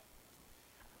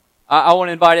I want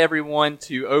to invite everyone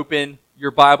to open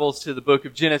your Bibles to the book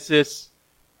of Genesis.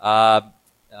 For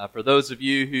those of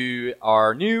you who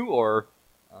are new or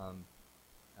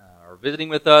are visiting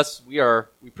with us,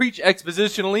 we preach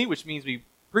expositionally, which means we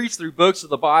preach through books of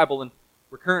the Bible, and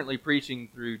we're currently preaching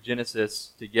through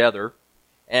Genesis together.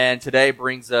 And today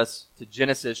brings us to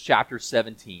Genesis chapter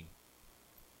 17.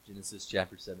 Genesis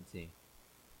chapter 17.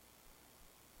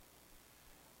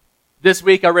 This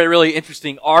week I read a really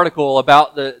interesting article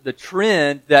about the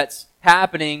trend that's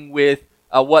happening with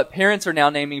what parents are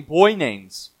now naming boy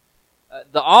names.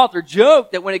 The author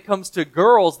joked that when it comes to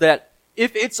girls that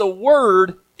if it's a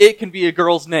word, it can be a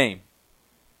girl's name.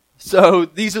 So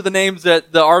these are the names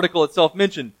that the article itself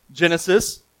mentioned.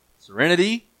 Genesis,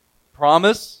 Serenity,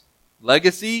 Promise,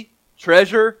 Legacy,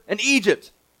 Treasure, and Egypt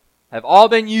have all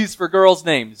been used for girls'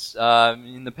 names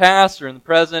in the past or in the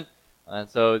present. And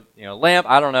so, lamp,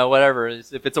 I don't know, whatever.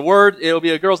 If it's a word, it'll be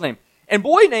a girl's name. And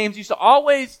boy names used to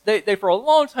always, they for a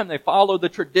long time, they followed the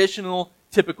traditional,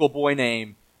 typical boy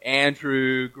name.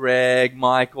 Andrew, Greg,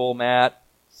 Michael, Matt,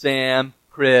 Sam,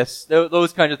 Chris,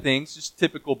 those kind of things, just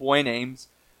typical boy names.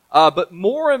 But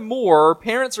more and more,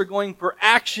 parents are going for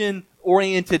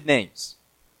action-oriented names.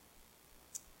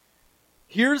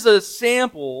 Here's a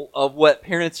sample of what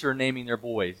parents are naming their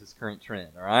boys, this current trend,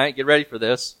 all right? Get ready for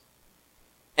this.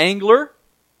 Angler,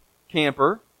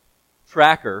 camper,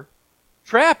 tracker,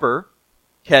 trapper,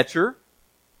 catcher,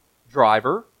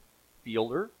 driver,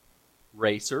 fielder,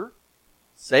 racer,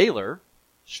 sailor,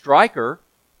 striker,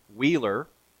 wheeler,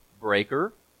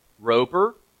 breaker,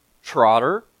 roper,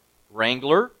 trotter,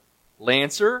 wrangler,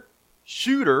 lancer,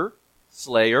 shooter,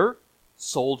 slayer,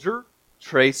 soldier,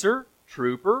 tracer,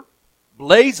 trooper,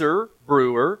 blazer,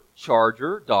 brewer,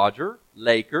 charger, dodger,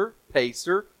 laker,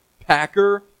 pacer,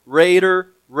 packer, raider,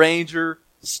 ranger,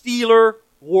 stealer,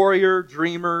 warrior,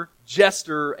 dreamer,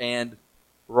 jester, and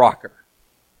rocker.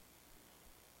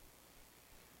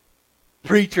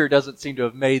 Preacher doesn't seem to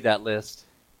have made that list.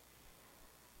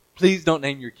 Please don't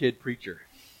name your kid Preacher.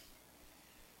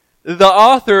 The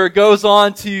author goes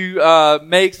on to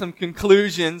make some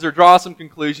conclusions or draw some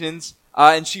conclusions,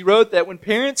 and she wrote that when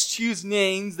parents choose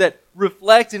names that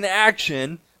reflect an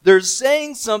action, they're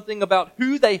saying something about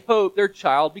who they hope their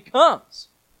child becomes.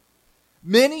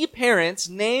 Many parents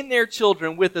name their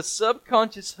children with a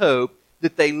subconscious hope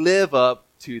that they live up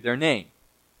to their name.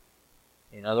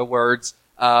 In other words,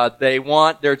 they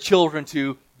want their children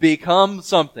to become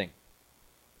something.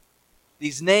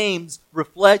 These names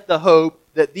reflect the hope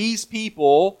that these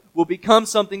people will become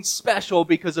something special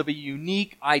because of a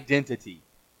unique identity.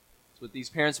 That's what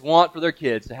these parents want for their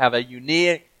kids, to have a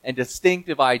unique and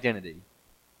distinctive identity.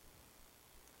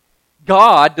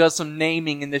 God does some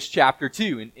naming in this chapter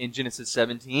too, in Genesis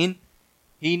 17.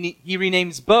 He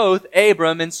renames both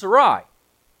Abram and Sarai.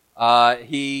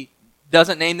 He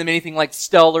doesn't name them anything like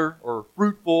stellar or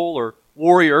fruitful or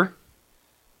warrior,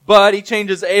 but he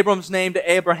changes Abram's name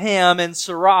to Abraham and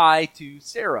Sarai to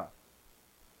Sarah.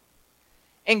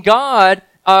 And God,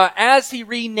 as he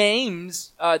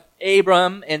renames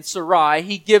Abram and Sarai,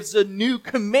 he gives a new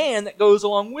command that goes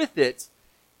along with it.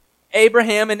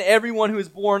 Abraham and everyone who is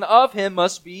born of him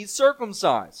must be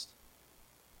circumcised.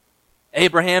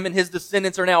 Abraham and his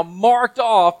descendants are now marked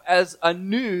off as a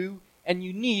new and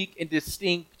unique and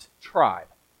distinct tribe.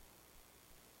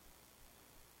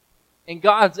 And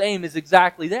God's aim is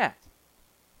exactly that.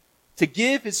 To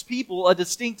give his people a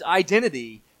distinct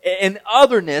identity and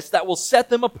otherness that will set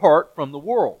them apart from the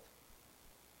world.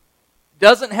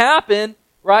 Doesn't happen,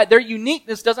 right? Their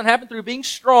uniqueness doesn't happen through being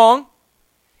strong.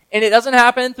 And it doesn't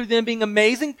happen through them being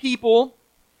amazing people.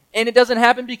 And it doesn't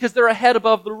happen because they're ahead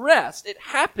above the rest. It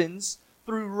happens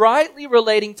through rightly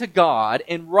relating to God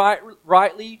and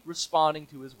rightly responding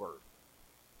to his word.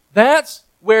 That's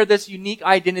where this unique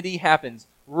identity happens.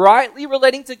 Rightly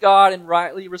relating to God and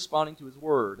rightly responding to his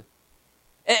word.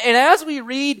 And as we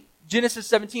read Genesis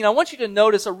 17, I want you to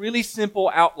notice a really simple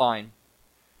outline.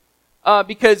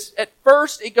 Because at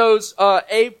first it goes,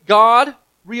 God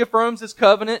reaffirms his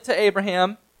covenant to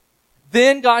Abraham.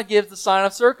 Then God gives the sign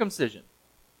of circumcision.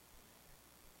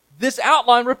 This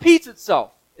outline repeats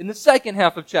itself in the second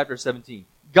half of chapter 17.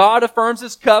 God affirms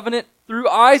his covenant through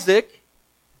Isaac.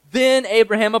 Then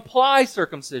Abraham applies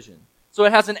circumcision. So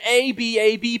it has an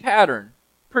A-B pattern.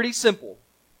 Pretty simple.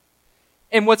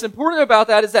 And what's important about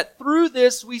that is that through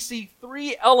this we see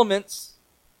three elements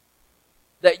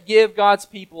that give God's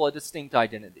people a distinct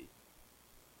identity.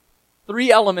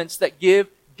 Three elements that give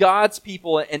God's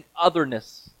people an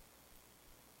otherness.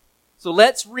 So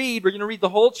let's read. We're going to read the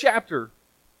whole chapter.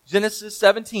 Genesis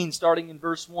 17, starting in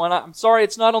verse 1. I'm sorry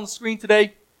it's not on the screen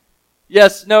today.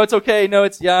 Yes, no, it's okay. No,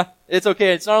 it's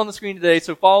okay. It's not on the screen today,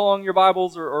 so follow along your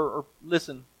Bibles or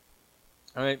listen.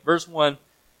 All right, verse 1.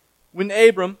 When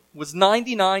Abram was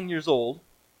 99 years old,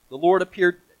 the Lord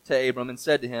appeared to Abram and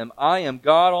said to him, I am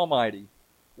God Almighty.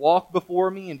 Walk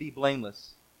before me and be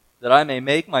blameless, that I may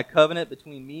make my covenant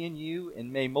between me and you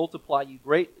and may multiply you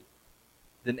greatly.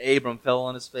 Then Abram fell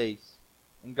on his face,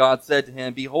 and God said to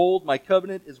him, Behold, my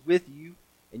covenant is with you,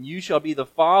 and you shall be the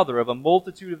father of a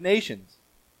multitude of nations.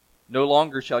 No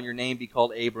longer shall your name be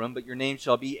called Abram, but your name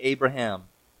shall be Abraham,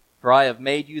 for I have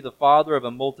made you the father of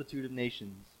a multitude of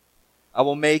nations. I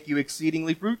will make you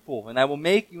exceedingly fruitful, and I will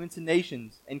make you into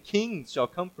nations, and kings shall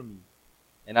come from you.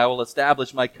 And I will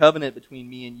establish my covenant between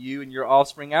me and you and your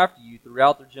offspring after you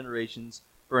throughout their generations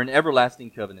for an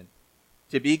everlasting covenant,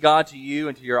 to be God to you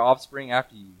and to your offspring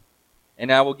after you.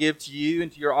 And I will give to you and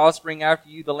to your offspring after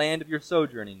you the land of your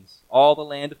sojournings, all the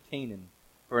land of Canaan,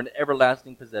 for an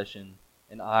everlasting possession,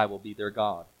 and I will be their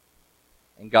God.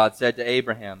 And God said to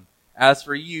Abraham, As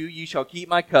for you, you shall keep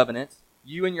my covenant,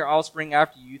 you and your offspring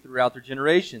after you throughout their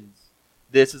generations.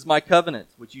 This is my covenant,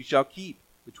 which you shall keep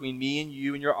between me and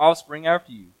you and your offspring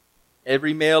after you.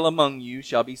 Every male among you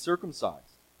shall be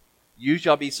circumcised. You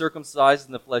shall be circumcised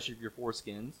in the flesh of your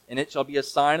foreskins, and it shall be a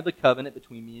sign of the covenant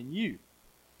between me and you.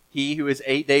 He who is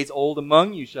 8 days old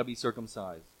among you shall be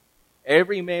circumcised.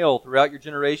 Every male throughout your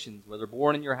generations, whether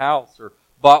born in your house or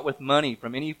bought with money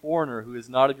from any foreigner who is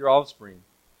not of your offspring,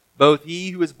 both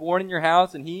he who is born in your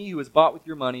house and he who is bought with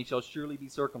your money shall surely be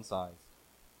circumcised.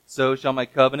 So shall my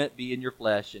covenant be in your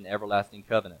flesh, an everlasting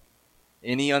covenant.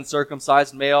 Any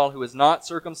uncircumcised male who is not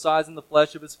circumcised in the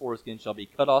flesh of his foreskin shall be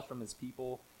cut off from his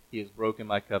people. He has broken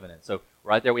my covenant. So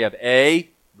right there we have A,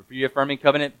 reaffirming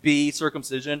covenant, B,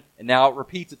 circumcision, and now it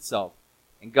repeats itself.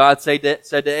 And God said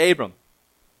to Abram,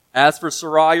 As for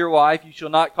Sarai your wife, you shall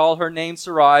not call her name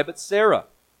Sarai, but Sarah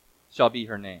shall be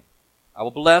her name. I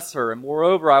will bless her, and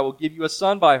moreover I will give you a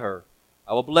son by her.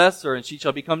 I will bless her, and she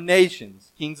shall become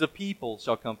nations. Kings of peoples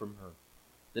shall come from her.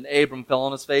 Then Abram fell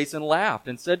on his face and laughed,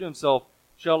 and said to himself,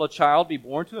 Shall a child be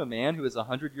born to a man who is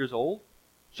 100 years old?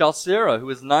 Shall Sarah, who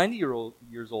is 90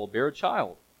 years old, bear a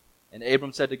child? And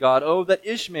Abram said to God, Oh, that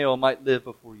Ishmael might live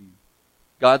before you.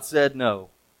 God said, No,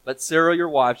 but Sarah your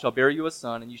wife shall bear you a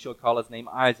son, and you shall call his name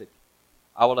Isaac.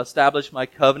 I will establish my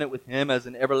covenant with him as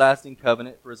an everlasting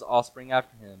covenant for his offspring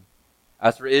after him.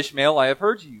 As for Ishmael, I have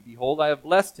heard you. Behold, I have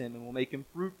blessed him, and will make him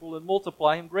fruitful and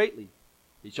multiply him greatly.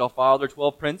 He shall father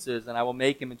 12 princes, and I will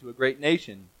make him into a great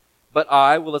nation. But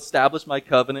I will establish my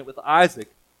covenant with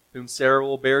Isaac, whom Sarah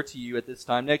will bear to you at this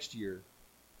time next year.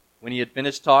 When he had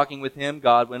finished talking with him,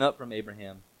 God went up from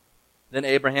Abraham. Then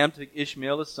Abraham took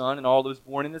Ishmael his son, and all those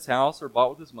born in his house or bought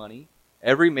with his money,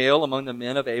 every male among the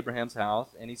men of Abraham's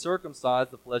house, and he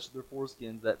circumcised the flesh of their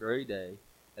foreskins that very day,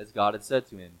 as God had said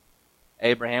to him.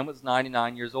 Abraham was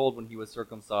 99 years old when he was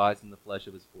circumcised in the flesh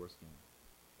of his foreskin.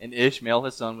 And Ishmael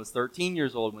his son was 13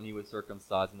 years old when he was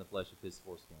circumcised in the flesh of his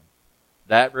foreskin.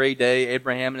 That very day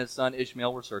Abraham and his son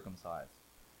Ishmael were circumcised.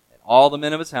 And all the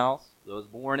men of his house, those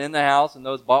born in the house and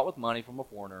those bought with money from a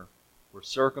foreigner, were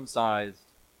circumcised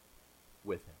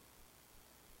with him.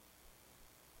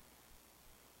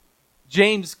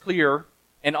 James Clear,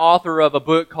 an author of a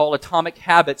book called Atomic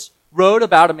Habits, wrote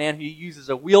about a man who uses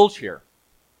a wheelchair.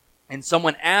 And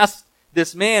someone asked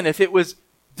this man if it was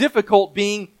difficult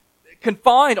being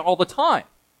confined all the time.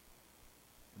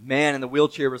 The man in the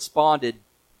wheelchair responded,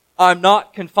 I'm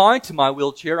not confined to my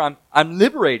wheelchair. I'm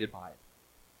liberated by it.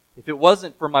 If it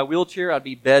wasn't for my wheelchair, I'd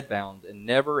be bedbound and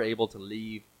never able to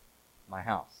leave my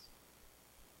house.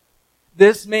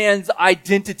 This man's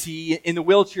identity in the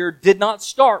wheelchair did not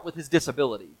start with his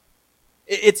disability.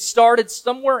 It started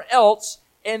somewhere else,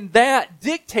 and that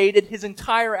dictated his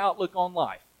entire outlook on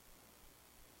life.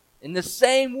 In the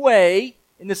same way,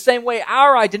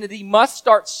 our identity must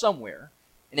start somewhere,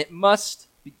 and it must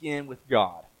begin with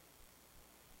God.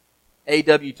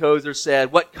 A.W. Tozer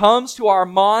said, What comes to our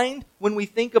mind when we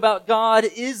think about God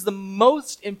is the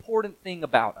most important thing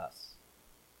about us.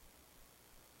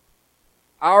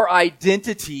 Our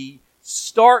identity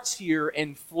starts here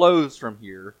and flows from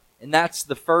here, and that's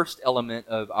the first element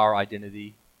of our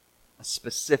identity, a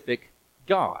specific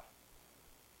God.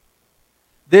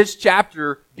 This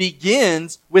chapter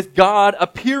begins with God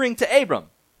appearing to Abram.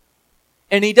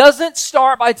 And he doesn't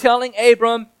start by telling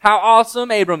Abram how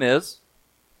awesome Abram is.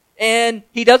 And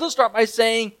he doesn't start by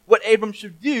saying what Abram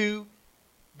should do.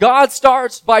 God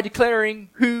starts by declaring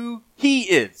who he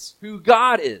is, who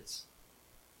God is.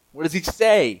 What does he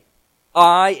say?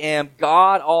 I am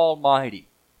God Almighty.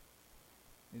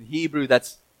 In Hebrew,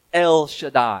 that's El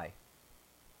Shaddai.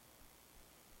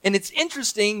 And it's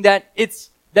interesting that it's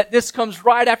that this comes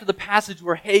right after the passage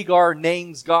where Hagar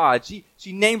names God. She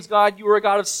names God, you are a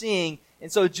God of seeing.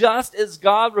 And so just as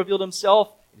God revealed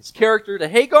himself and his character to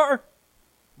Hagar,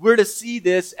 we're to see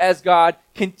this as God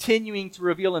continuing to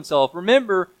reveal himself.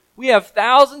 Remember, we have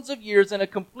thousands of years and a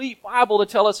complete Bible to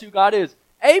tell us who God is.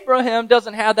 Abraham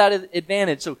doesn't have that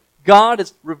advantage, so God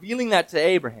is revealing that to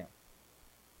Abraham.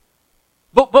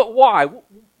 But why?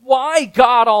 Why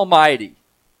God Almighty?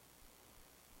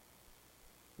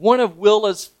 One of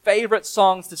Willa's favorite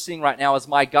songs to sing right now is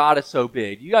My God is So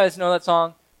Big. You guys know that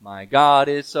song? My God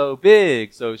is so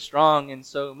big, so strong, and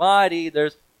so mighty.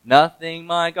 There's nothing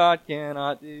my God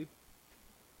cannot do.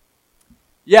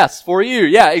 Yes, for you.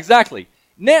 Yeah, exactly.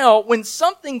 Now, when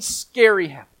something scary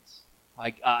happens,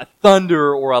 like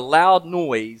thunder or a loud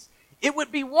noise, it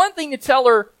would be one thing to tell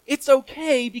her it's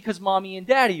okay because mommy and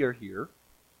daddy are here.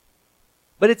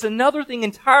 But it's another thing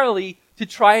entirely to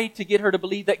try to get her to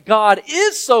believe that God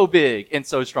is so big and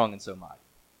so strong and so mighty.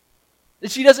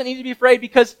 That she doesn't need to be afraid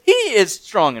because He is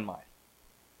strong and mighty.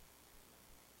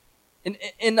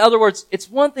 In other words, it's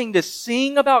one thing to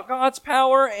sing about God's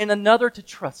power and another to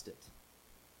trust it.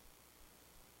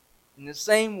 In the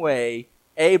same way,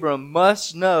 Abram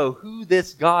must know who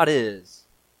this God is,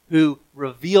 who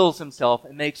reveals himself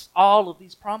and makes all of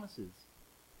these promises.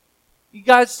 You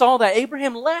guys saw that.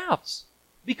 Abraham laughs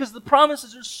because the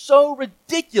promises are so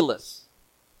ridiculous.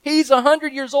 He's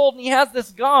 100 years old and he has this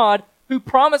God who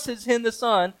promises him the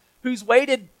son, who's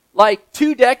waited like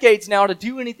 2 decades now to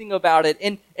do anything about it.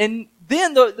 And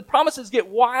then the promises get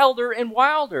wilder and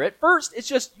wilder. At first, it's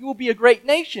just, you will be a great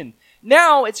nation.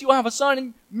 Now, it's you'll have a son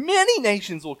and many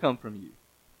nations will come from you.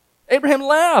 Abraham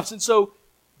laughs, and so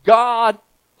God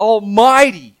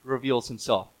Almighty reveals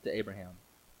himself to Abraham.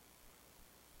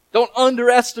 Don't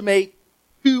underestimate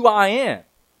who I am.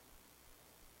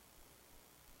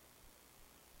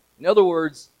 In other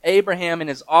words, Abraham and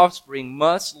his offspring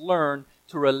must learn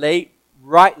to relate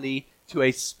rightly to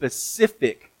a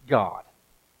specific God.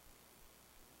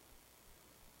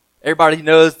 Everybody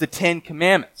knows the 10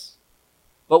 Commandments.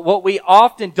 But what we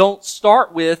often don't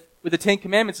start with the 10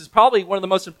 Commandments is probably one of the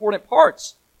most important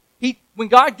parts. When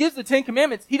God gives the 10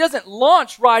 Commandments, He doesn't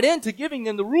launch right into giving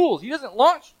them the rules. He doesn't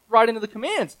launch right into the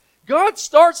commands. God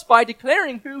starts by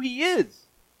declaring who He is.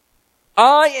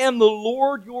 I am the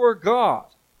Lord your God,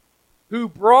 who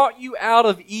brought you out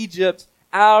of Egypt,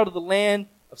 out of the land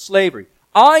of slavery.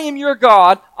 I am your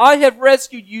God. I have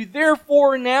rescued you.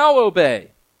 Therefore now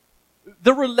obey.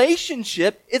 The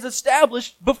relationship is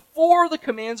established before the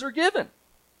commands are given.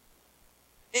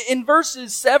 In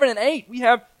verses 7 and 8, we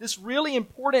have this really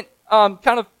important kind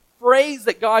of phrase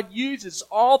that God uses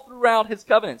all throughout His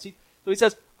covenants. So He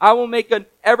says, I will make an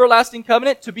everlasting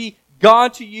covenant to be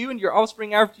God to you and your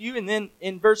offspring after you. And then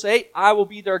in verse 8, I will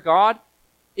be their God.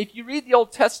 If you read the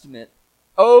Old Testament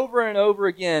over and over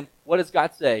again, what does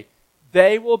God say?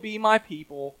 They will be my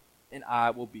people and I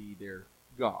will be their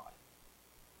God.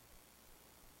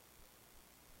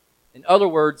 In other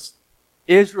words,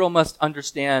 Israel must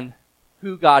understand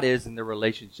who God is in their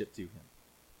relationship to Him.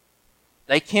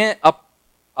 They can't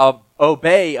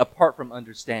obey apart from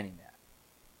understanding that.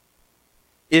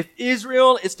 If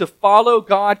Israel is to follow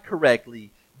God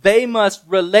correctly, they must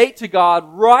relate to God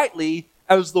rightly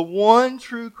as the one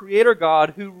true Creator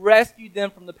God who rescued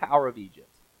them from the power of Egypt.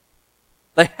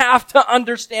 They have to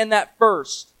understand that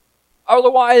first.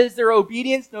 Otherwise, their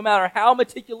obedience, no matter how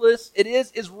meticulous it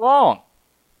is wrong.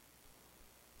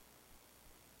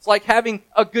 It's like having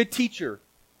a good teacher.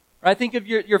 Right? Think of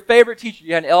your favorite teacher.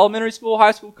 You had in elementary school,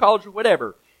 high school, college, or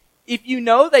whatever. If you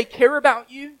know they care about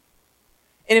you,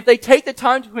 and if they take the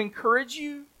time to encourage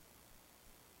you,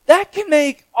 that can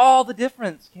make all the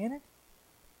difference, can't it?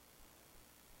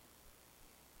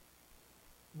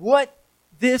 What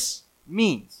this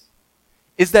means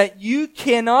is that you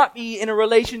cannot be in a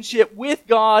relationship with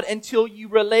God until you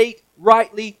relate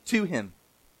rightly to Him.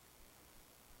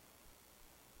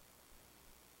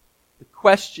 The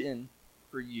question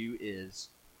for you is,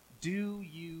 do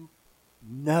you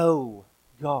know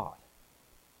God?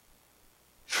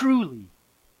 Truly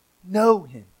know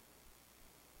Him.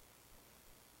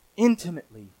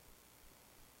 Intimately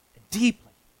and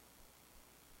deeply.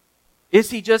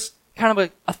 Is He just kind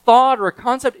of a thought or a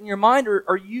concept in your mind, or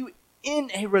are you in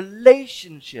a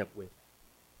relationship with Him?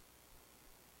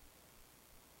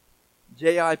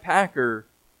 J.I. Packer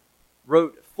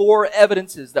wrote 4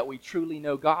 evidences that we truly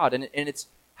know God, and it's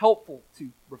helpful to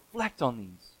reflect on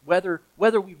these,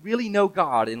 whether we really know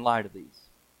God in light of these.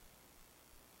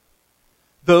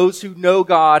 Those who know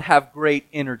God have great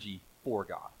energy for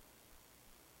God.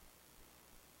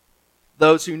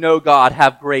 Those who know God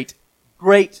have great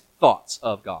thoughts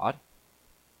of God.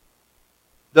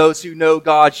 Those who know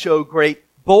God show great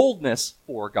boldness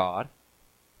for God.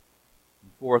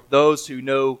 And fourth, those who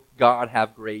know God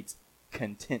have great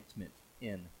contentment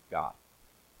in God.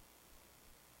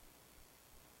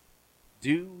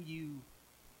 Do you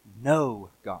know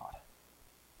God?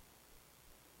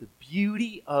 The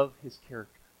beauty of His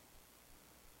character.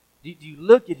 Do you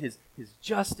look at His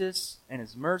justice and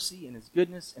His mercy and His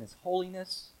goodness and His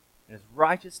holiness and His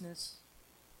righteousness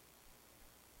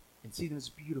and see them as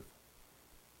beautiful?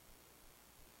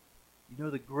 You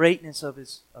know the greatness of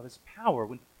His power.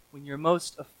 When you're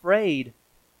most afraid,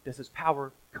 does His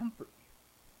power comfort you?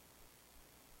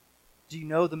 Do you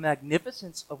know the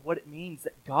magnificence of what it means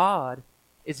that God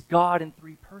is God in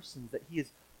three persons, that He is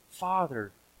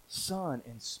Father, Son,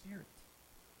 and Spirit?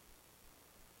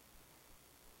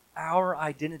 Our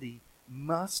identity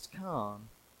must come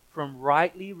from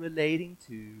rightly relating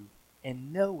to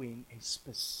and knowing a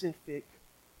specific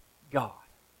God.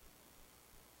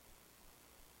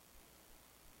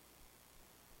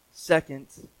 Second,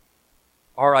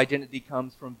 our identity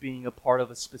comes from being a part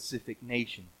of a specific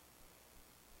nation.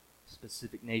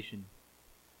 Specific nation.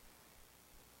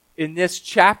 In this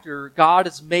chapter, God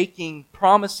is making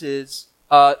promises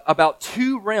about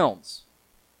two realms.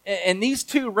 And these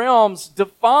two realms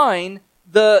define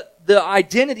the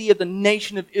identity of the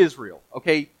nation of Israel.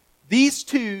 Okay? These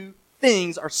two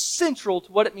things are central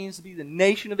to what it means to be the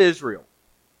nation of Israel.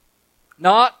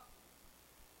 I'm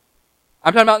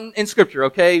talking about in Scripture,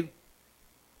 okay?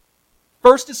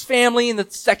 First is family and the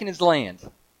second is land.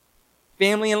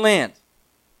 Family and land.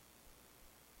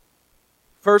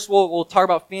 First we'll talk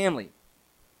about family.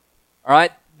 All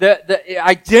right? The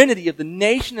identity of the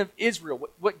nation of Israel,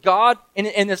 what God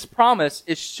in this promise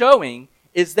is showing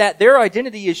is that their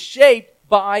identity is shaped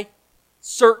by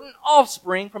certain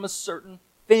offspring from a certain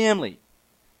family.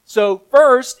 So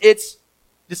first, it's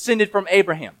descended from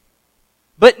Abraham.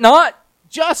 But not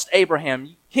just Abraham.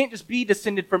 You can't just be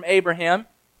descended from Abraham.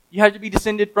 You have to be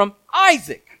descended from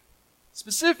Isaac,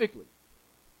 specifically.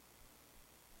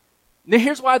 Now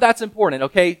here's why that's important,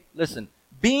 okay? Listen.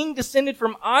 Being descended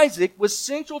from Isaac was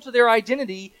central to their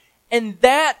identity, and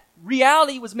that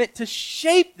reality was meant to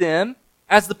shape them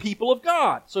as the people of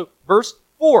God. So, verse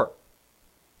 4,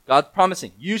 God's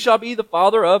promising, you shall be the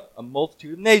father of a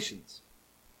multitude of nations.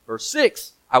 Verse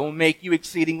 6, I will make you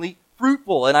exceedingly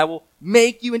fruitful, and I will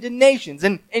make you into nations,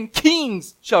 and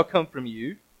kings shall come from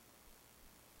you.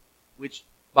 Which,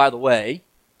 by the way,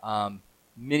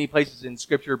 many places in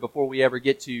Scripture before we ever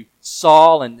get to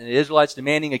Saul and the Israelites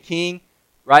demanding a king,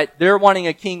 right? Their wanting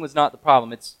a king was not the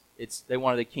problem. It's they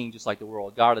wanted a king just like the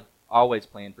world. God had always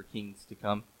planned for kings to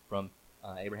come from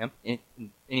Abraham.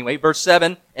 Anyway, verse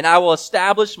 7, and I will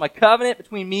establish my covenant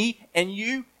between me and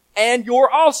you and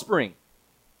your offspring.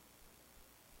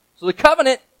 So the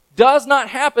covenant does not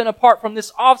happen apart from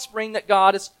this offspring that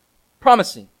God is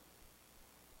promising.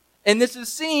 And this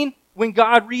is seen when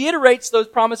God reiterates those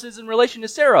promises in relation to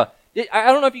Sarah. I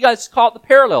don't know if you guys caught the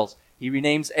parallels. He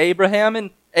renames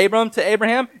Abram to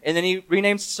Abraham, and then he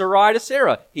renames Sarai to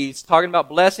Sarah. He's talking about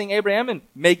blessing Abraham and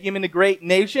making him into great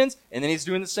nations, and then he's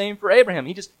doing the same for Abraham.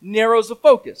 He just narrows the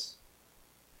focus.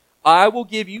 I will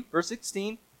give you, verse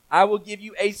 16, I will give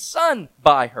you a son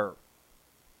by her.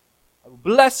 I will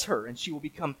bless her, and she will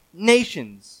become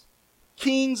nations.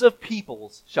 Kings of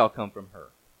peoples shall come from her.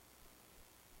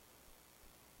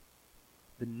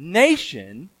 The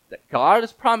nation that God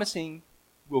is promising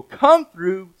will come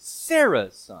through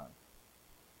Sarah's son.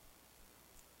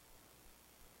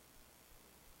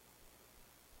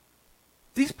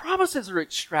 These promises are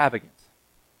extravagant.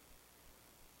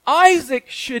 Isaac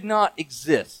should not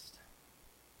exist.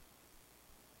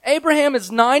 Abraham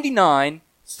is 99,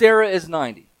 Sarah is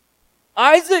 90.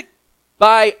 Isaac,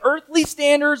 by earthly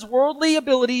standards, worldly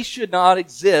abilities, should not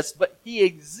exist, but he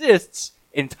exists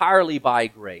entirely by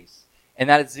grace. And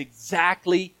that is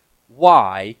exactly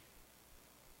why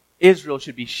Israel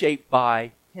should be shaped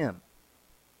by him.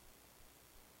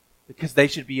 Because they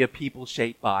should be a people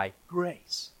shaped by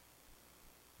grace.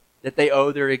 That they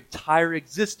owe their entire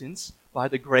existence by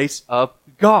the grace of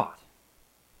God.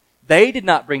 They did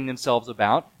not bring themselves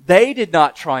about. They did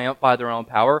not triumph by their own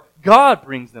power. God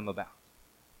brings them about.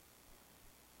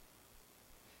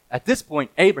 At this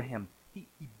point, Abraham, he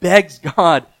begs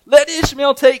God, let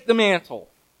Ishmael take the mantle.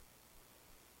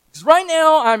 Because right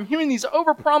now, I'm hearing these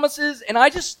overpromises, and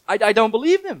I don't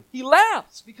believe them. He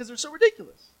laughs because they're so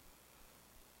ridiculous.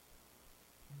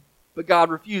 But God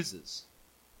refuses.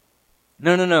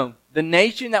 No. The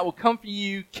nation that will come for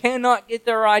you cannot get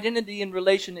their identity in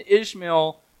relation to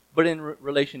Ishmael, but in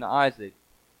relation to Isaac.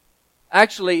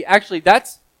 Actually,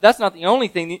 that's not the only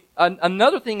thing.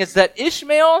 Another thing is that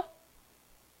Ishmael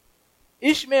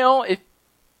Ishmael, if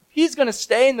he's going to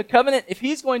stay in the covenant, if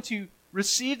he's going to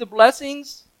receive the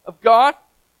blessings of God,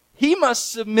 he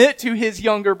must submit to his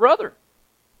younger brother.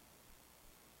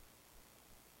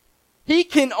 He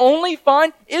can only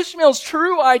find Ishmael's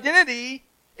true identity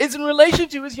is in relation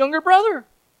to his younger brother.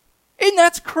 And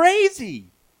that's crazy.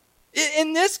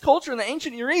 In this culture, in the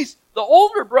ancient Near East, the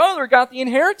older brother got the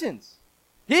inheritance.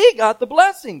 He got the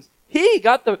blessings. He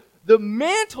got the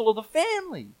mantle of the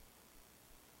family.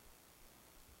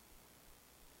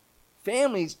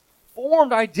 Families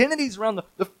formed identities around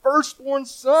the firstborn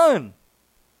son.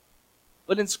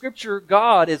 But in Scripture,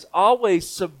 God is always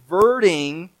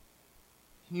subverting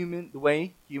the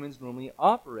way humans normally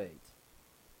operate.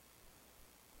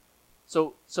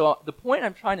 So the point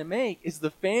I'm trying to make is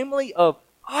the family of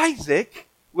Isaac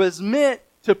was meant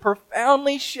to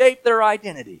profoundly shape their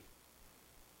identity.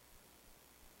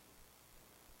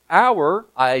 Our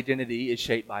identity is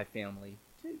shaped by family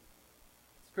too,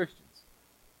 as Christians.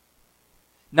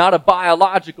 Not a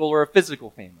biological or a physical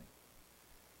family.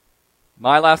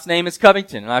 My last name is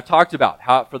Covington, and I've talked about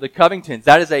how for the Covingtons,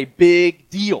 that is a big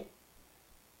deal.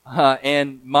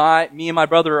 And me and my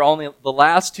brother are only the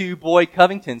last two boy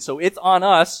Covingtons, so it's on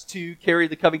us to carry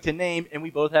the Covington name, and we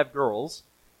both have girls,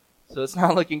 so it's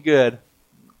not looking good.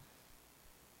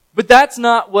 But that's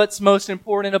not what's most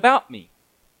important about me,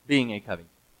 being a Covington.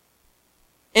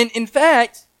 And in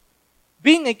fact,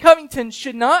 being a Covington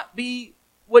should not be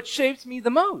what shapes me the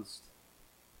most.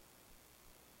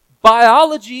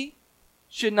 Biology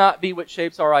should not be what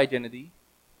shapes our identity.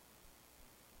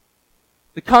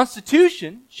 The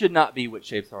Constitution should not be what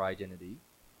shapes our identity.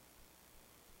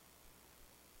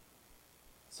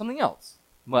 Something else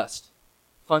must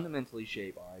fundamentally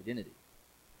shape our identity.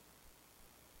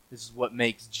 This is what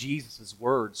makes Jesus'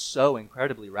 words so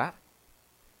incredibly radical.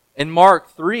 In Mark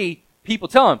 3, people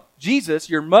tell him, Jesus,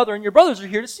 your mother and your brothers are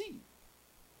here to see you.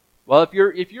 Well,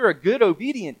 if you're a good,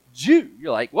 obedient Jew,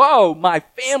 you're like, whoa, my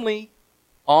family,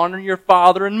 honor your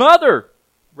father and mother,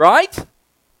 right?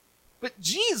 But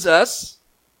Jesus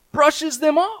brushes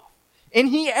them off. And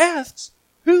he asks,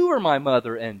 who are my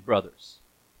mother and brothers?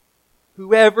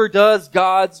 Whoever does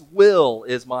God's will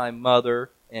is my mother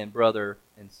and brother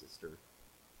and sister.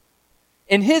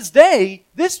 In his day,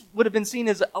 this would have been seen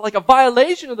as like a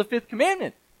violation of the fifth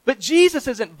commandment. But Jesus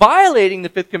isn't violating the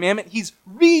fifth commandment. He's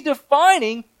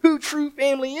redefining who true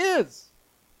family is.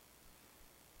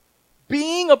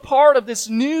 Being a part of this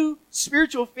new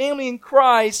spiritual family in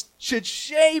Christ should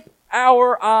shape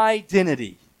our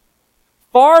identity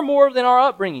far more than our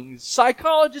upbringing.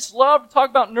 Psychologists love to talk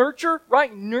about nurture,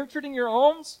 right? Nurtured in your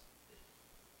homes.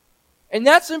 And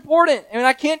that's important. And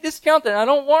I can't discount that. I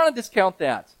don't want to discount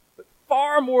that. But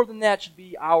far more than that should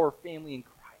be our family in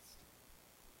Christ.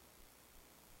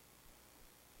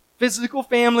 Physical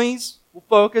families will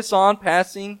focus on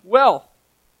passing wealth.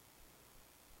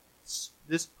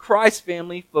 This Christ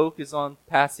family focuses on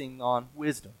passing on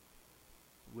wisdom.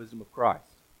 The wisdom of Christ.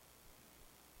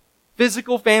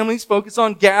 Physical families focus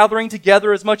on gathering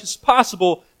together as much as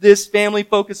possible. This family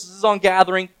focuses on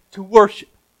gathering to worship.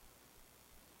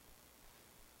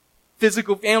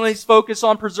 Physical families focus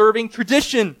on preserving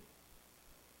tradition.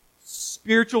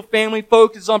 Spiritual family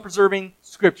focuses on preserving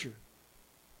Scripture.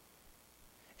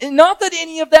 And not that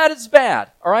any of that is bad,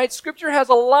 all right? Scripture has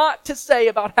a lot to say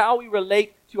about how we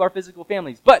relate to our physical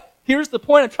families. But here's the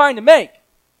point I'm trying to make.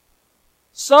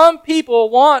 Some people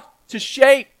want to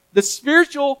shape the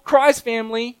spiritual Christ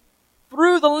family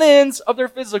through the lens of their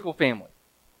physical family.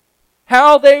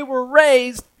 How they were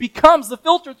raised becomes the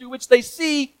filter through which they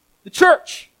see the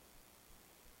church,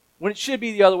 when it should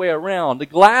be the other way around. The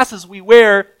glasses we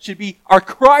wear should be our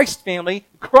Christ family,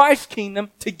 the Christ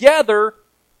kingdom, together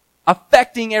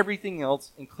affecting everything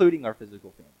else, including our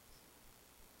physical families.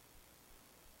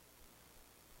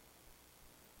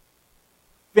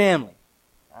 Family.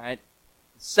 All right.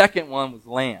 The second one was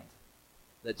land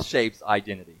that shapes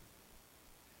identity.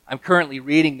 I'm currently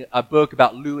reading a book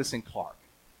about Lewis and Clark.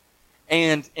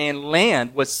 And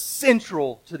land was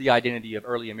central to the identity of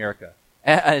early America.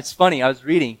 And it's funny, I was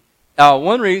reading,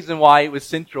 one reason why it was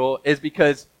central is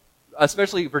because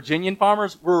especially Virginian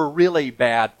farmers were really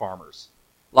bad farmers.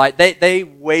 Like they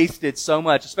wasted so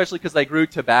much, especially because they grew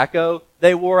tobacco.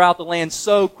 They wore out the land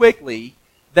so quickly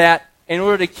that in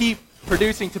order to keep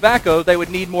producing tobacco, they would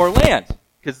need more land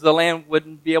because the land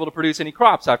wouldn't be able to produce any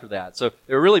crops after that. So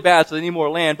they were really bad, so they need more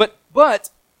land. But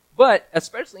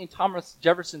especially in Thomas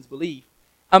Jefferson's belief,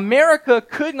 America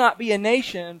could not be a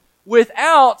nation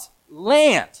without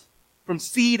land from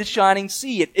sea to shining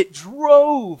sea. It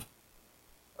drove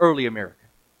early America.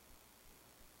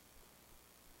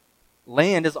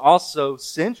 Land is also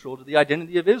central to the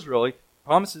identity of Israel.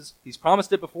 He's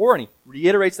promised it before, and he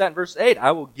reiterates that in verse 8.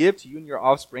 I will give to you and your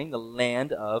offspring the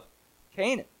land of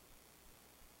Canaan.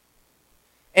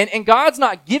 And God's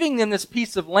not giving them this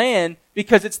piece of land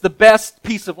because it's the best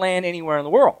piece of land anywhere in the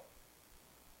world.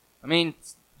 I mean,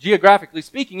 geographically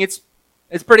speaking, it's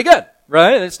pretty good,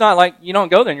 right? It's not like you don't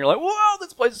go there and you're like, whoa,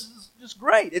 this place is just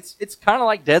great. It's kind of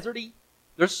like deserty.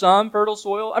 There's some fertile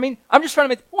soil. I mean, I'm just trying to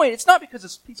make the point. It's not because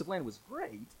this piece of land was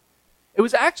great. It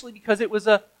was actually because it was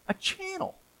a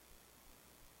channel.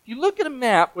 If you look at a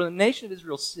map where the nation of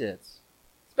Israel sits,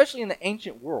 especially in the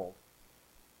ancient world,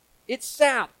 it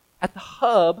sat at the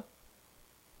hub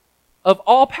of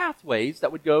all pathways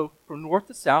that would go from north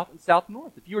to south and south to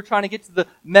north. If you were trying to get to the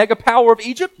mega power of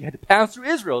Egypt, you had to pass through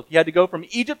Israel. If you had to go from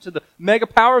Egypt to the mega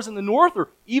powers in the north, or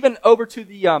even over to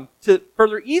the to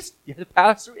further east, you had to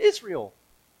pass through Israel.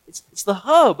 It's the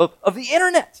hub of the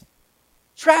internet.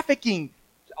 Trafficking,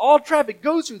 all traffic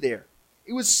goes through there.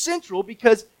 It was central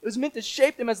because it was meant to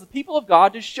shape them as the people of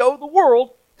God, to show the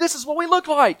world, this is what we look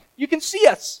like. You can see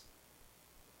us.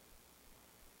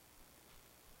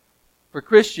 For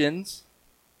Christians,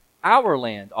 our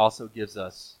land also gives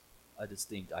us a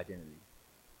distinct identity.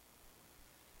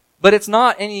 But it's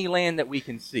not any land that we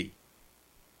can see.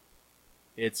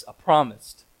 It's a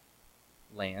promised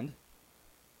land.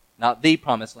 Not the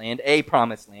promised land, a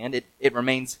promised land. It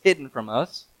remains hidden from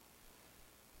us.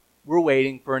 We're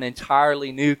waiting for an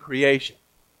entirely new creation.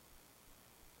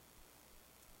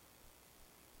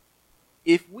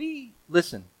 If we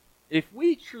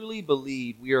truly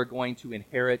believe we are going to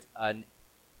inherit a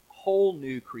whole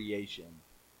new creation,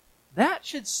 that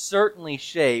should certainly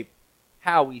shape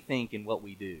how we think and what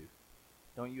we do.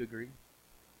 Don't you agree?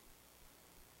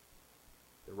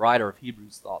 The writer of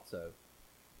Hebrews thought so.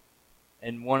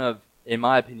 And in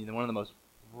my opinion, one of the most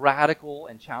radical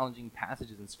and challenging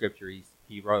passages in Scripture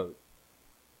he wrote.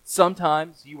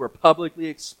 Sometimes you were publicly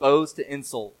exposed to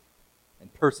insult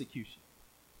and persecution.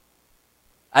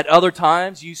 At other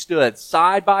times, you stood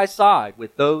side by side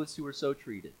with those who were so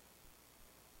treated.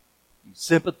 You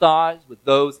sympathized with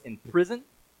those in prison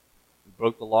who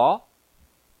broke the law,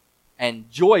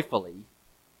 and joyfully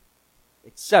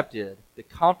accepted the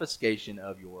confiscation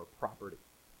of your property,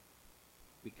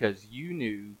 because you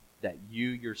knew that you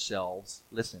yourselves,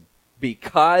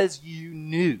 because you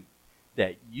knew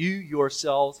that you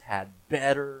yourselves had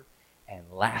better and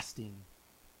lasting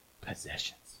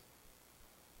possessions.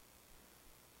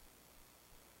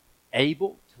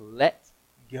 Able to let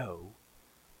go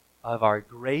of our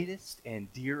greatest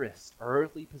and dearest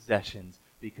earthly possessions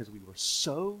because we were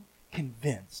so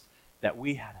convinced that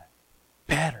we had a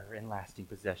better and lasting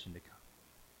possession to come.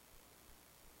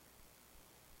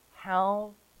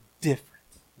 How different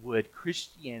would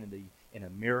Christianity in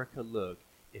America look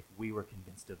if we were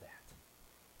convinced of that?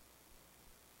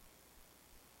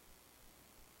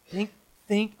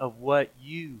 Think of what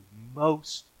you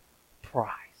most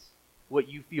prize. What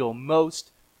you feel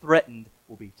most threatened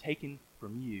will be taken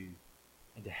from you,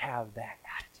 and to have that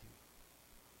attitude.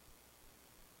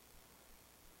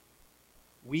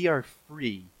 We are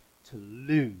free to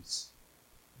lose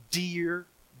dear,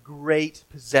 great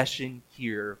possession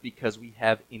here because we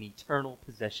have an eternal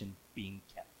possession being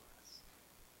kept for us.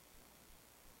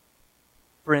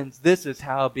 Friends, this is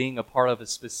how being a part of a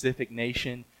specific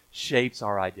nation shapes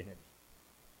our identity.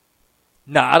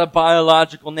 Not a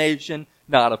biological nation,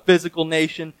 not a physical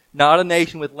nation, not a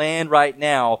nation with land right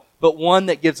now, but one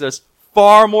that gives us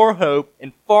far more hope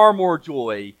and far more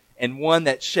joy, and one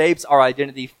that shapes our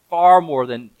identity far more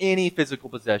than any physical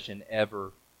possession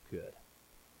ever could.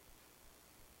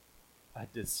 A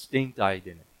distinct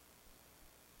identity.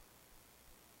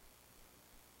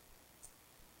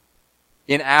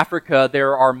 In Africa,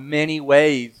 there are many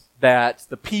ways that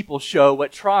the people show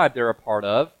what tribe they're a part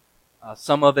of.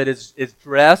 Some of it is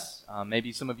dress.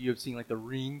 Maybe some of you have seen like the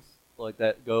rings like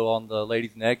that go on the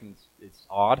lady's neck, and it's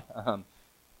odd.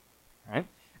 Right?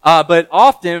 But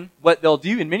often what they'll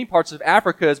do in many parts of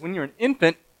Africa is when you're an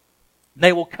infant,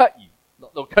 they will cut you.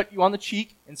 They'll cut you on the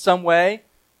cheek in some way,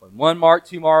 or 1 mark,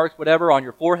 2 marks, whatever, on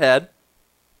your forehead.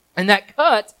 And that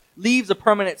cut leaves a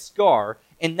permanent scar,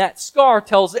 and that scar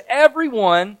tells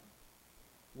everyone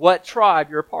what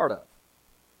tribe you're a part of.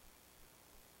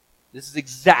 This is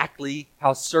exactly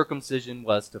how circumcision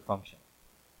was to function.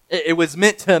 It was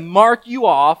meant to mark you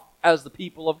off as the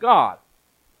people of God.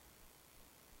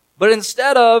 But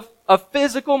instead of a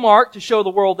physical mark to show the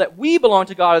world that we belong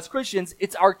to God as Christians,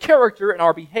 it's our character and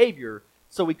our behavior.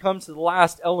 So we come to the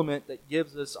last element that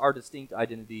gives us our distinct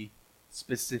identity: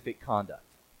 specific conduct.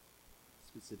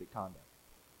 Specific conduct.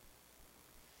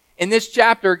 In this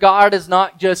chapter, God is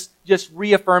not just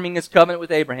reaffirming His covenant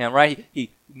with Abraham, right?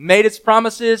 He made His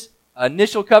promises.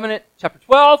 initial covenant, chapter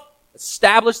 12,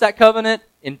 established that covenant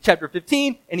in chapter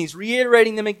 15, and he's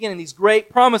reiterating them again in these great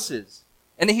promises.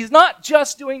 And he's not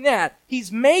just doing that,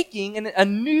 he's making a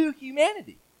new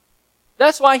humanity.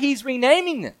 That's why he's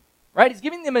renaming them, right? He's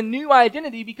giving them a new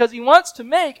identity because he wants to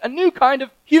make a new kind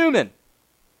of human.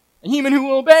 A human who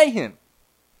will obey him.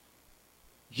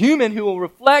 A human who will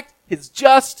reflect his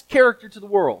just character to the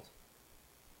world.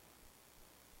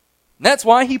 And that's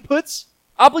why he puts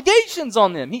obligations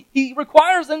on them. He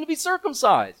requires them to be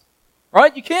circumcised.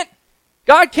 Right?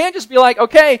 God can't just be like,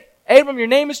 okay, Abram, your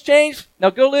name has changed. Now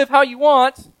go live how you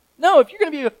want. No, if you're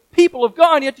going to be a people of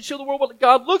God, you have to show the world what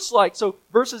God looks like. So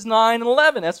verses 9 and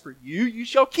 11, as for you, you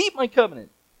shall keep my covenant.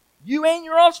 You and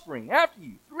your offspring after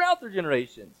you, throughout their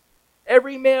generations.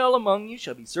 Every male among you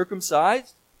shall be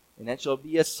circumcised, and that shall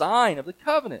be a sign of the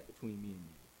covenant between me and you.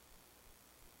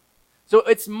 So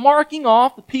it's marking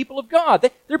off the people of God.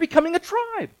 They're becoming a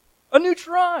tribe, a new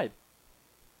tribe.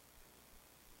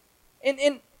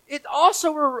 And it's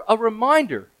also a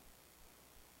reminder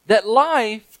that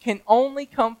life can only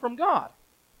come from God.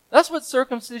 That's what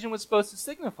circumcision was supposed to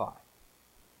signify.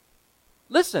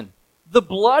 Listen, the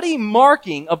bloody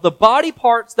marking of the body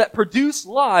parts that produce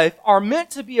life are meant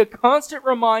to be a constant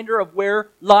reminder of where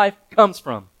life comes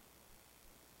from.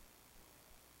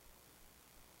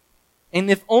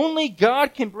 And if only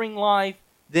God can bring life,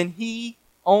 then He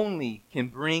only can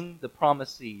bring the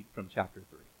promised seed from chapter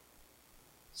 3.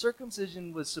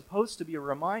 Circumcision was supposed to be a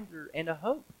reminder and a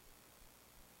hope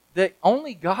that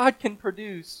only God can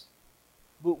produce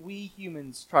what we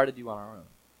humans try to do on our own.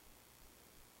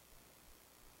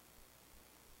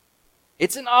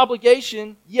 It's an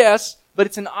obligation, yes, but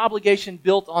it's an obligation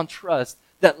built on trust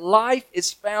that life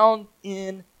is found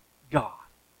in God.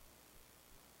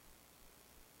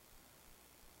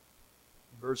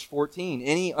 Verse 14,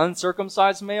 any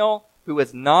uncircumcised male who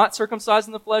is not circumcised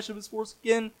in the flesh of his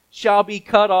foreskin shall be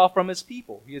cut off from his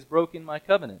people. He has broken my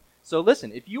covenant. So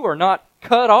listen, if you are not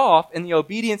cut off in the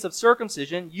obedience of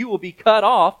circumcision, you will be cut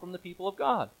off from the people of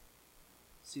God.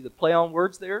 See the play on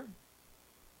words there?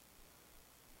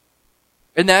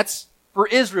 And that's for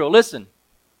Israel. Listen,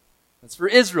 that's for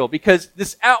Israel because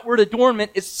this outward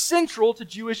adornment is central to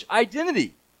Jewish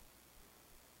identity.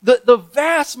 The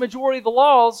vast majority of the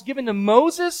laws given to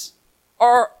Moses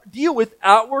deal with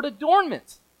outward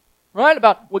adornment, right?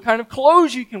 About what kind of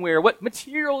clothes you can wear, what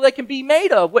material they can be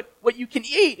made of, what you can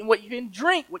eat and what you can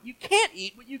drink, what you can't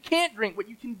eat, what you can't drink, what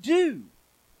you can do.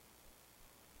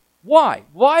 Why?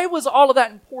 Why was all of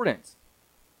that important?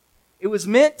 It was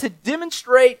meant to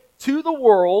demonstrate to the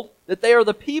world that they are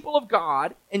the people of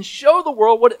God and show the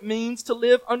world what it means to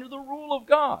live under the rule of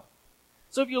God.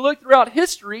 So if you look throughout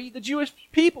history, the Jewish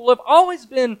people have always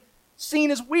been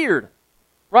seen as weird,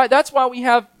 right? That's why we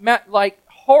have like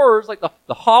horrors like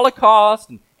the Holocaust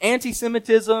and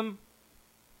anti-Semitism.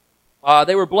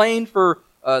 They're blamed for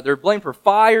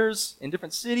fires in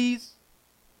different cities.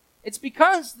 It's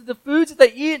because the foods that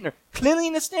they eat and their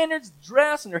cleanliness standards,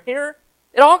 dress and their hair,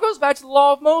 it all goes back to the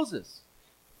law of Moses.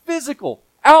 Physical,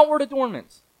 outward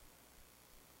adornment.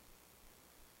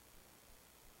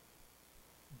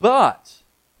 But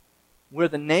where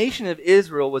the nation of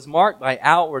Israel was marked by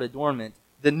outward adornment,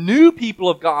 the new people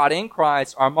of God in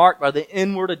Christ are marked by the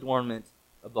inward adornment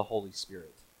of the Holy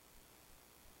Spirit.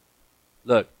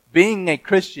 Look, being a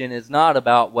Christian is not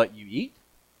about what you eat.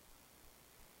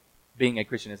 Being a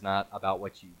Christian is not about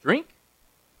what you drink.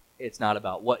 It's not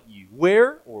about what you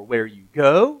wear or where you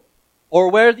go or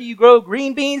whether you grow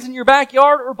green beans in your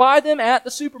backyard or buy them at the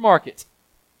supermarket.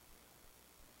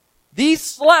 These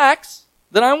slacks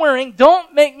that I'm wearing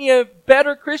don't make me a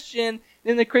better Christian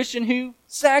than the Christian who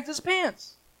sags his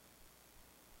pants.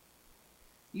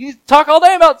 You talk all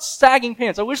day about sagging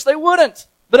pants. I wish they wouldn't,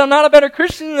 but I'm not a better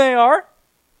Christian than they are.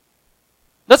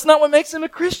 That's not what makes them a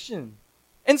Christian.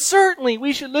 And certainly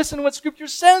we should listen to what Scripture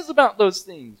says about those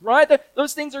things, right?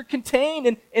 Those things are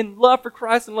contained in love for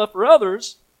Christ and love for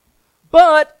others,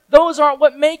 but those aren't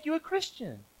what make you a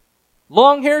Christian.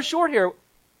 Long hair, short hair.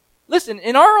 Listen,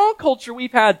 in our own culture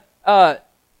we've had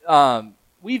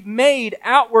we've made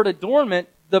outward adornment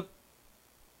the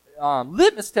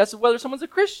litmus test of whether someone's a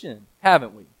Christian,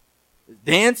 haven't we?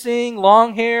 Dancing,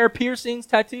 long hair, piercings,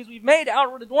 tattoos. We've made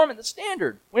outward adornment the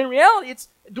standard, when in reality it's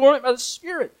adornment by the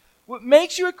Spirit. What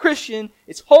makes you a Christian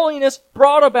is holiness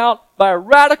brought about by a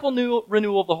radical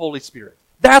renewal of the Holy Spirit.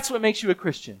 That's what makes you a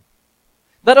Christian.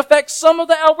 That affects some of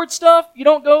the outward stuff. You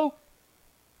don't go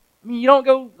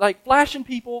like flashing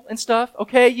people and stuff,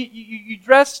 okay? You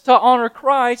dress to honor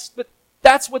Christ, but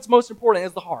that's what's most important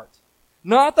is the heart.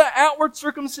 Not the outward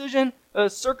circumcision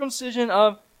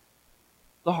of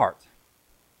the heart.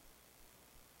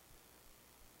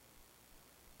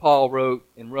 Paul wrote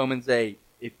in Romans 8,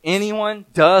 if anyone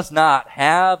does not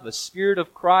have the Spirit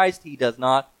of Christ, he does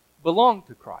not belong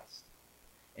to Christ.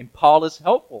 And Paul is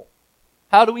helpful.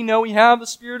 How do we know we have the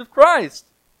Spirit of Christ?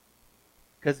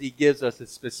 Because he gives us a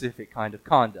specific kind of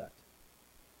conduct.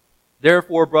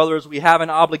 Therefore, brothers, we have an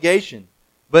obligation,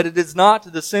 but it is not to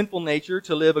the sinful nature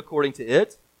to live according to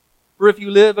it. For if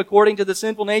you live according to the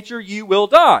sinful nature, you will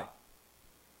die.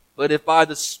 But if by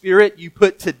the Spirit you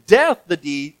put to death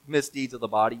the misdeeds of the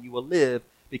body, you will live,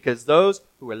 because those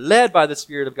who are led by the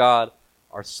Spirit of God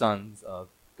are sons of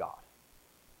God.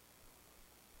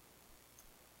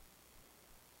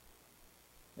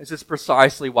 This is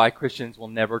precisely why Christians will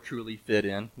never truly fit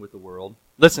in with the world.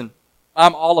 Listen,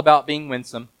 I'm all about being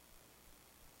winsome.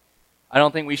 I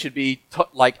don't think we should be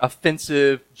like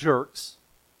offensive jerks.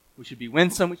 We should be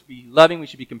winsome, we should be loving, we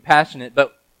should be compassionate,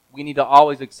 but we need to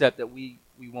always accept that we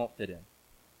won't fit in.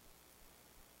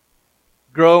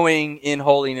 Growing in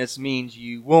holiness means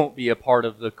you won't be a part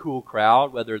of the cool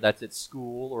crowd, whether that's at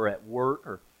school or at work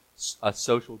or a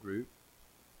social group.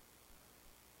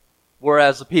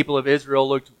 Whereas the people of Israel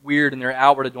looked weird in their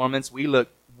outward adornments, we look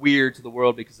weird to the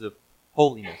world because of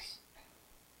holiness.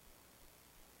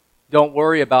 Don't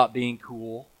worry about being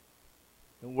cool.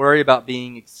 Don't worry about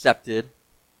being accepted,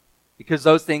 because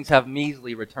those things have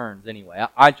measly returns anyway.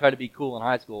 I tried to be cool in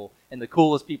high school, and the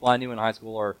coolest people I knew in high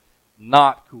school are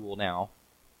not cool now.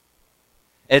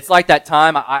 It's like that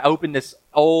time I opened this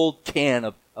old can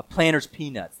of Planters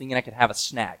peanuts, thinking I could have a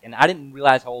snack. And I didn't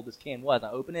realize how old this can was. I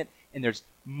open it, and there's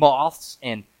moths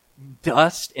and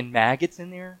dust and maggots in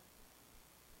there.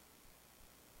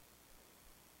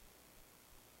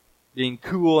 Being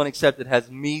cool and accepted has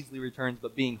measly returns,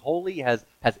 but being holy has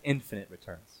infinite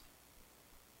returns.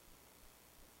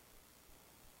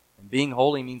 And being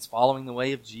holy means following the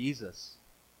way of Jesus.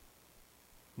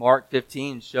 Mark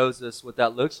 15 shows us what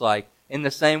that looks like. In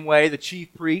the same way, the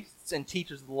chief priests and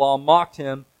teachers of the law mocked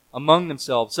him among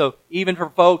themselves. So even for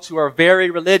folks who are very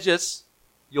religious,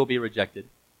 you'll be rejected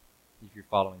if you're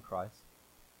following Christ.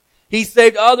 He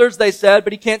saved others, they said,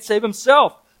 but he can't save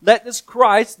himself. Let this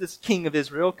Christ, this King of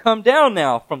Israel, come down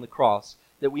now from the cross,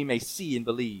 that we may see and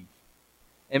believe.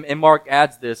 And Mark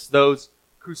adds this, those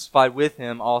crucified with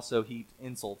him also heaped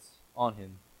insults on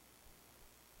him.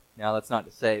 Now that's not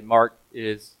to say Mark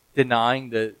is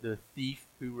denying the thief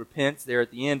who repents there at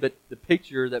the end, but the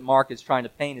picture that Mark is trying to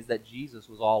paint is that Jesus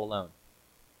was all alone.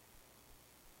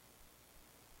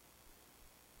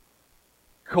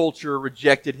 Culture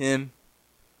rejected him.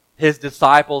 His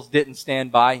disciples didn't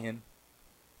stand by him.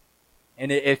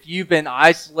 And if you've been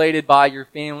isolated by your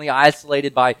family,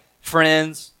 isolated by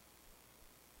friends,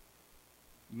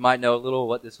 you might know a little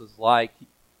what this was like.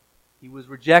 He was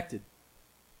rejected.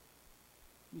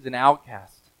 He was an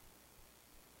outcast.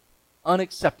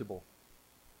 Unacceptable.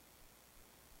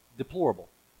 Deplorable.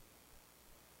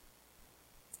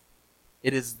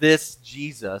 It is this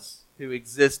Jesus who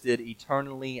existed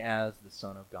eternally as the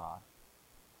Son of God.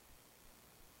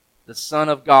 The Son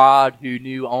of God who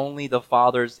knew only the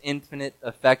Father's infinite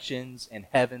affections and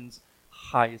heaven's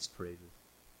highest praises.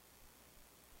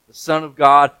 The Son of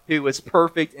God who was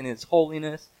perfect in his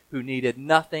holiness, who needed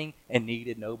nothing and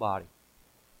needed nobody.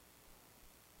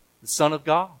 The Son of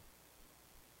God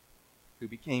who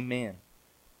became man.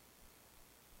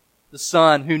 The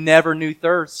Son who never knew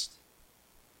thirst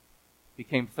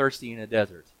became thirsty in a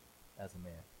desert as a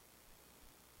man.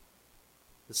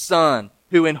 The Son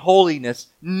who in holiness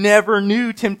never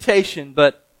knew temptation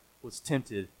but was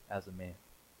tempted as a man.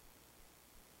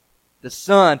 The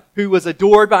Son who was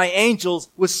adored by angels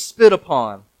was spit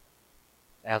upon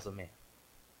as a man.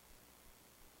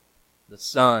 The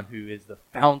Son who is the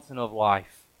fountain of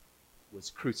life was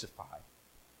crucified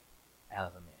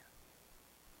as a man.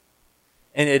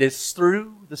 And it is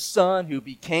through the Son who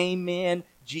became man,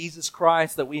 Jesus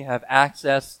Christ, that we have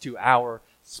access to our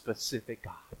specific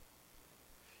God.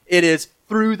 It is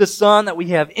through the Son that we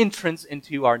have entrance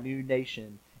into our new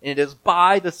nation. And it is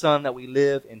by the Son that we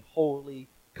live in holy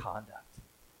conduct.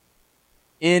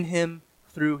 In Him,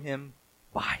 through Him,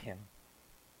 by Him.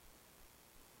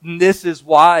 And this is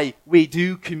why we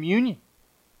do communion.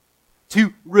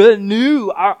 To renew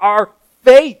our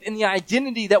faith in the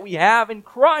identity that we have in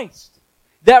Christ.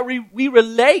 That we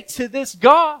relate to this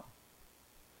God.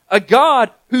 A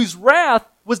God whose wrath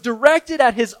was directed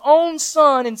at His own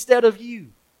Son instead of you.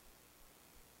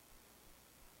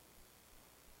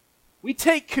 We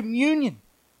take communion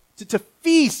to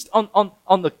feast on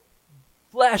the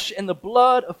flesh and the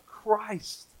blood of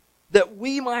Christ, that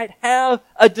we might have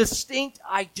a distinct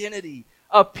identity,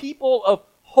 a people of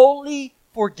holy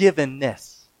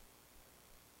forgiveness.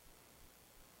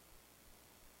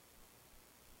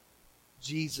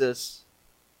 Jesus,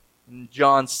 in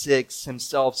John 6,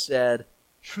 himself said,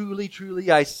 "Truly,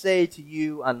 truly, I say to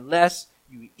you, unless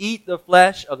you eat the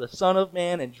flesh of the Son of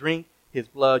Man and drink his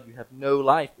blood, you have no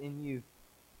life in you.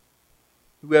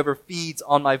 Whoever feeds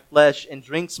on my flesh and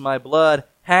drinks my blood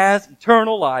has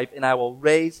eternal life, and I will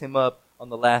raise him up on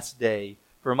the last day.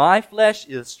 For my flesh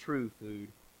is true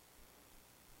food,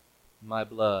 my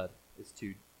blood is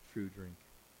true drink."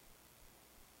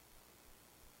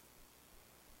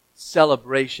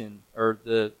 Celebration, or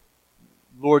the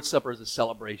Lord's Supper, is a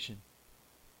celebration.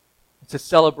 It's a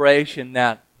celebration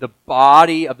that the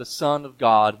body of the Son of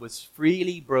God was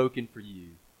freely broken for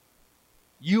you.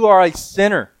 You are a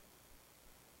sinner.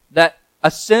 That a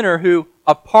sinner who,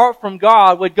 apart from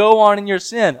God, would go on in your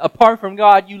sin. Apart from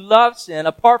God, you love sin.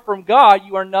 Apart from God,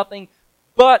 you are nothing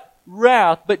but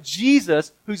wrath. But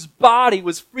Jesus, whose body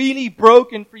was freely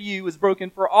broken for you, was broken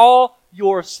for all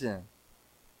your sin.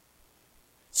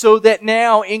 So that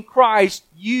now in Christ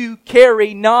you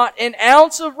carry not an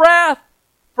ounce of wrath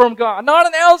from God, not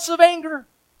an ounce of anger.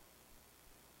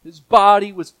 His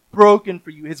body was broken for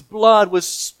you. His blood was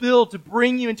spilled to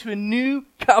bring you into a new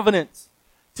covenant,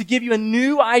 to give you a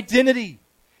new identity,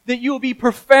 that you will be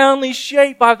profoundly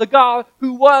shaped by the God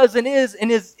who was and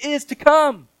is to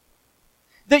come.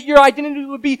 That your identity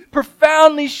would be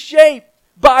profoundly shaped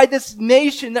by this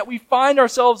nation that we find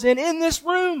ourselves in this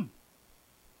room.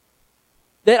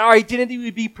 That our identity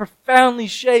would be profoundly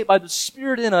shaped by the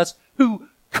Spirit in us who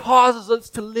causes us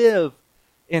to live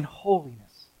in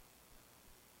holiness.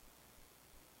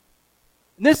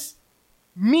 And this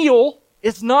meal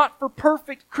is not for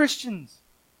perfect Christians.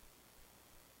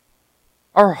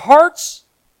 Our hearts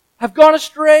have gone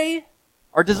astray.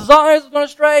 Our desires have gone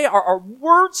astray. Our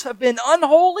words have been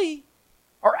unholy.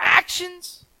 Our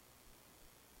actions.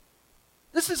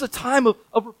 This is a time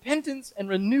of repentance and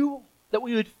renewal, that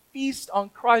we would feast on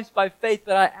Christ by faith.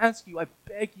 That I ask you, I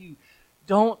beg you,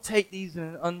 don't take these in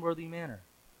an unworthy manner.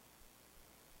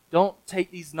 Don't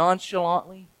take these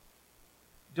nonchalantly.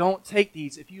 Don't take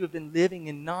these if you have been living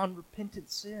in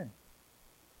non-repentant sin.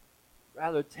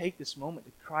 Rather, take this moment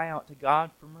to cry out to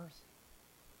God for mercy.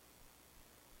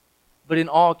 But in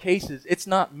all cases, it's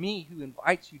not me who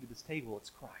invites you to this table, it's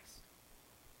Christ.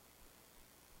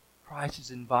 Christ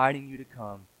is inviting you to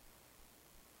come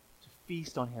to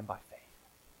feast on Him by faith.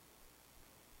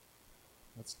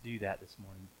 Let's do that this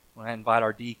morning. When I invite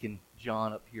our deacon,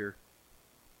 John, up here.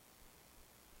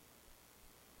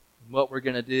 And what we're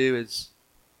going to do is,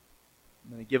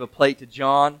 I'm going to give a plate to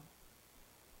John.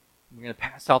 We're going to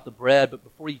pass out the bread, but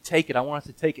before you take it, I want us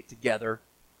to take it together.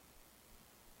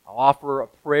 I'll offer a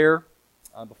prayer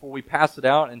before we pass it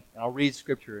out, and I'll read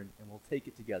Scripture, and we'll take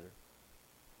it together.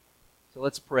 So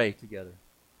let's pray together.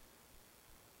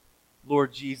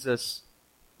 Lord Jesus,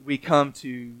 we come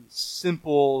to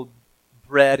simple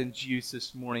bread and juice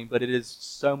this morning, but it is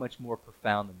so much more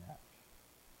profound than that.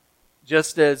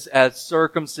 Just as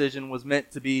circumcision was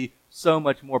meant to be so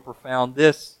much more profound,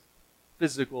 this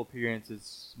physical appearance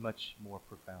is much more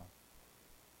profound.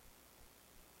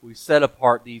 We set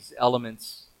apart these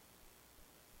elements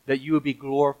that you would be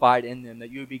glorified in them,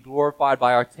 that you would be glorified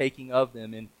by our taking of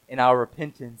them in our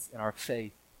repentance and our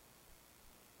faith.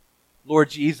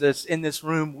 Lord Jesus, in this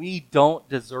room, we don't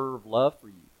deserve love for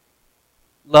you.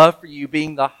 Love for you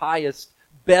being the highest,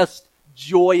 best,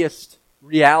 joyous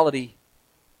reality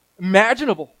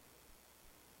imaginable.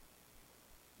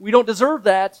 We don't deserve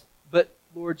that, but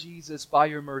Lord Jesus, by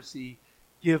your mercy,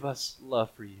 give us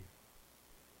love for you.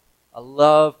 A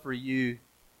love for you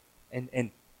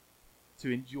and to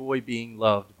enjoy being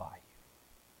loved by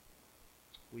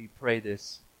you. We pray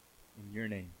this in your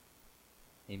name.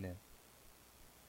 Amen.